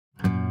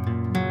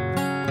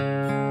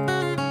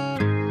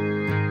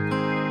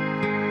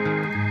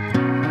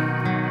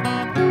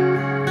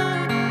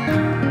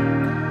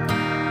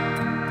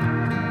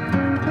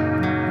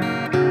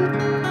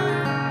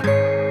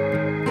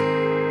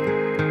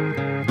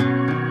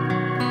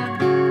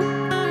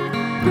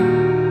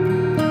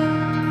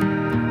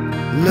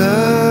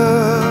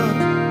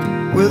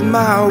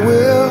my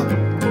will.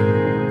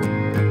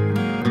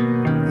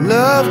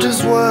 Love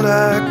just what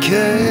I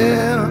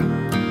can.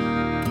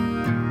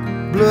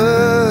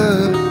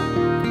 Blood,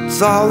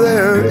 it's all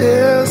there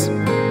is.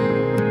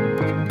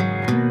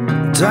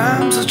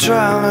 Times of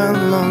trial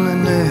and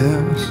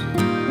loneliness,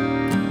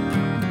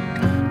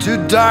 too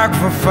dark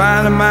for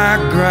finding my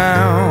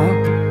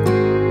ground.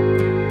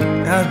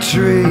 And the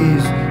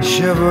trees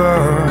shiver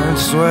and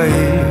sway.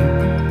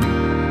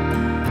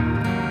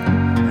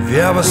 Have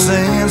you ever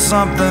seen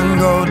something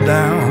go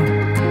down?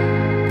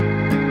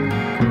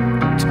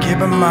 To keep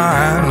in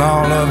mind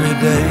all of your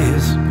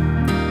days.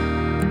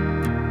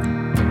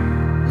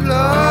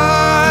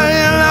 Lord,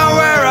 you know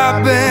where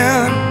I've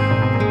been,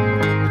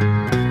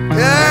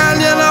 and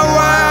you know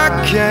why I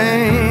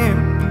came.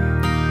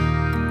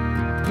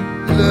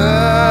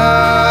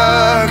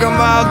 Look, I'm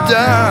all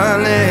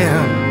done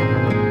in.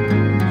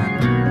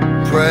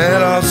 Pray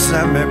don't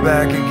send me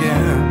back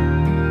again.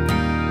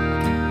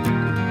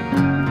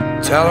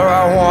 Tell her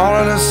I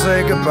wanted to say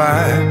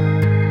goodbye,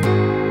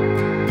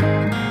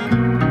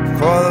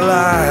 for the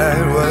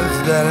light was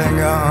dead and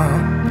gone.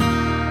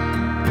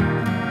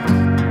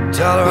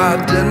 Tell her I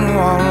didn't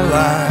want to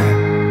lie,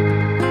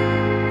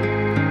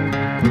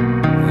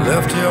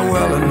 left you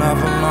well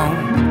enough alone.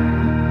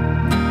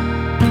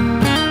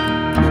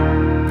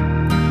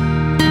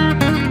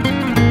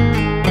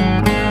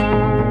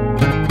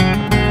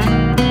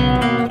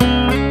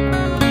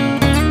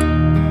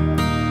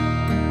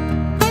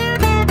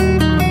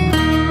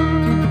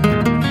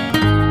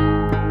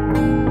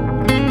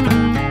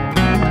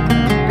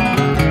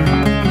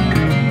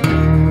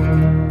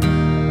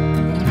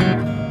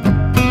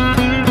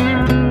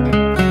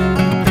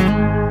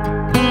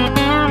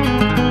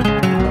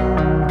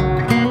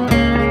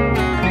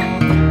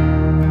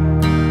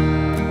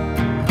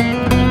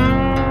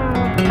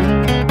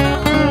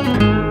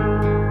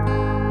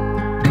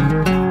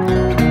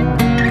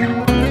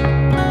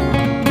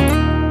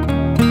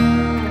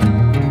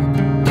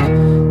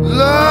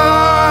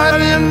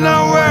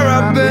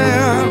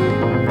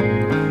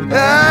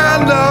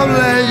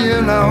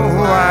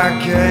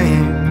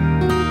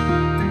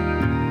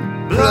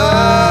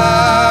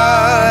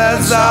 Blood,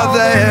 that's all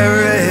there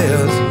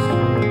is.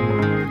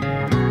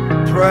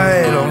 Pray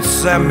don't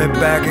send me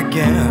back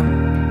again.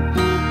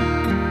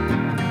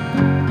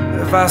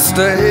 If I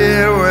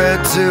stay away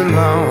too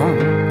long,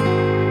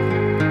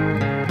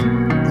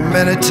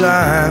 many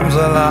times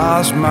I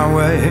lost my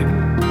way.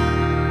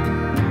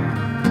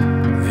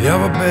 Have you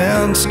ever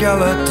been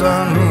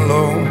skeleton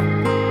low?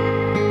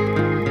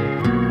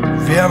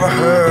 Have you ever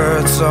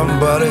heard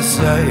somebody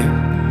say,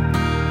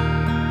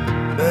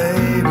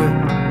 baby,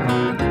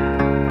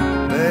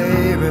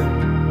 baby,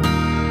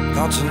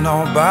 don't you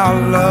know about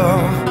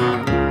love?